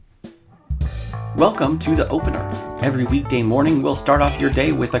Welcome to The Opener. Every weekday morning, we'll start off your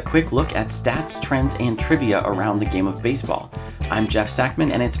day with a quick look at stats, trends, and trivia around the game of baseball. I'm Jeff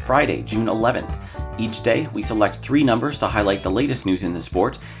Sackman, and it's Friday, June 11th. Each day, we select 3 numbers to highlight the latest news in the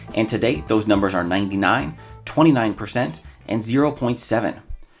sport, and today, those numbers are 99, 29%, and 0.7.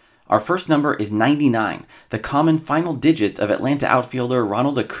 Our first number is 99, the common final digits of Atlanta outfielder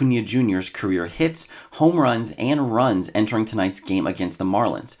Ronald Acuna Jr.'s career hits, home runs, and runs entering tonight's game against the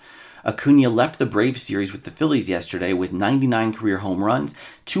Marlins. Acuna left the Braves series with the Phillies yesterday with 99 career home runs,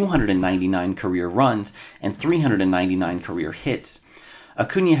 299 career runs, and 399 career hits.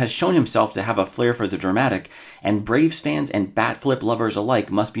 Acuna has shown himself to have a flair for the dramatic, and Braves fans and bat flip lovers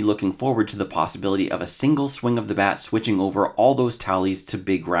alike must be looking forward to the possibility of a single swing of the bat switching over all those tallies to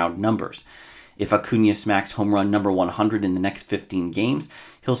big round numbers. If Acuna smacks home run number 100 in the next 15 games,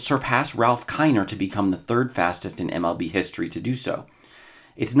 he'll surpass Ralph Kiner to become the third fastest in MLB history to do so.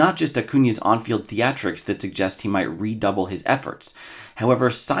 It's not just Acuna's on-field theatrics that suggest he might redouble his efforts. However,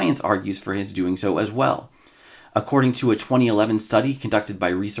 science argues for his doing so as well. According to a 2011 study conducted by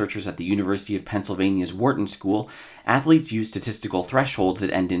researchers at the University of Pennsylvania's Wharton School, athletes use statistical thresholds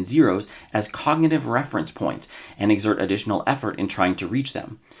that end in zeros as cognitive reference points and exert additional effort in trying to reach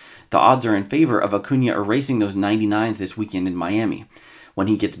them. The odds are in favor of Acuna erasing those 99s this weekend in Miami. When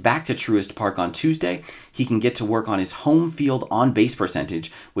he gets back to Truist Park on Tuesday, he can get to work on his home field on-base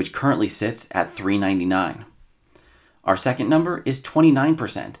percentage, which currently sits at .399. Our second number is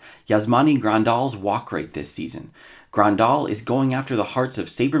 29%, Yasmani Grandal's walk rate this season. Grandal is going after the hearts of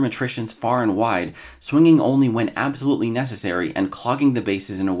sabermetricians far and wide, swinging only when absolutely necessary and clogging the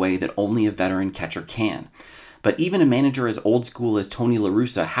bases in a way that only a veteran catcher can. But even a manager as old school as Tony La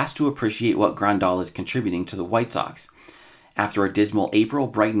Russa has to appreciate what Grandal is contributing to the White Sox. After a dismal April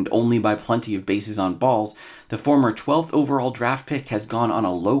brightened only by plenty of bases on balls, the former 12th overall draft pick has gone on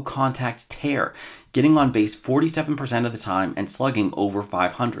a low-contact tear, getting on base 47% of the time and slugging over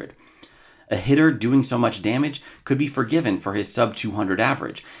 .500. A hitter doing so much damage could be forgiven for his sub-200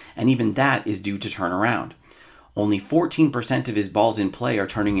 average, and even that is due to turnaround. Only 14% of his balls in play are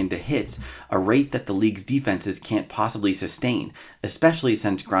turning into hits, a rate that the league's defenses can't possibly sustain, especially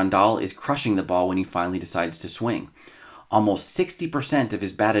since Grandal is crushing the ball when he finally decides to swing. Almost 60% of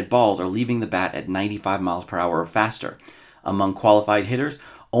his batted balls are leaving the bat at 95 miles per hour or faster. Among qualified hitters,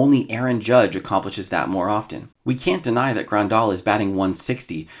 only Aaron Judge accomplishes that more often. We can't deny that Grandal is batting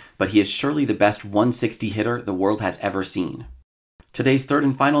 160, but he is surely the best 160 hitter the world has ever seen. Today's third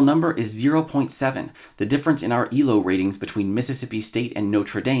and final number is 0.7, the difference in our ELO ratings between Mississippi State and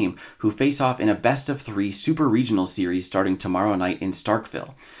Notre Dame, who face off in a best-of-3 super regional series starting tomorrow night in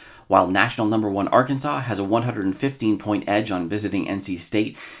Starkville. While national number 1 Arkansas has a 115-point edge on visiting NC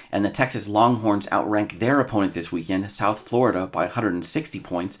State, and the Texas Longhorns outrank their opponent this weekend, South Florida, by 160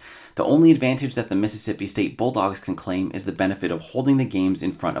 points, the only advantage that the Mississippi State Bulldogs can claim is the benefit of holding the games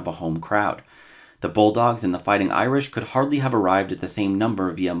in front of a home crowd. The Bulldogs and the Fighting Irish could hardly have arrived at the same number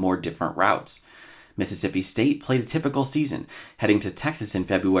via more different routes. Mississippi State played a typical season, heading to Texas in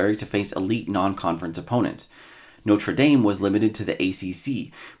February to face elite non-conference opponents. Notre Dame was limited to the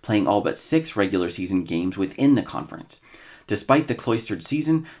ACC, playing all but 6 regular season games within the conference. Despite the cloistered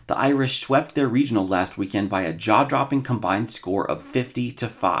season, the Irish swept their regional last weekend by a jaw-dropping combined score of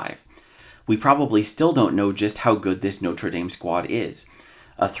 50-5. We probably still don't know just how good this Notre Dame squad is.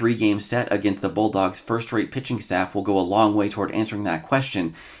 A 3-game set against the Bulldogs' first-rate pitching staff will go a long way toward answering that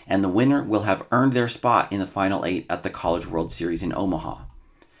question, and the winner will have earned their spot in the Final 8 at the College World Series in Omaha.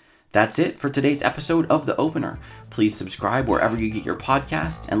 That's it for today's episode of The Opener. Please subscribe wherever you get your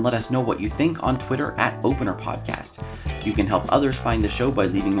podcasts and let us know what you think on Twitter @OpenerPodcast. You can help others find the show by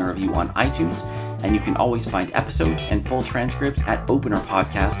leaving a review on iTunes, and you can always find episodes and full transcripts at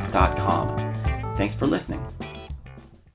openerpodcast.com. Thanks for listening.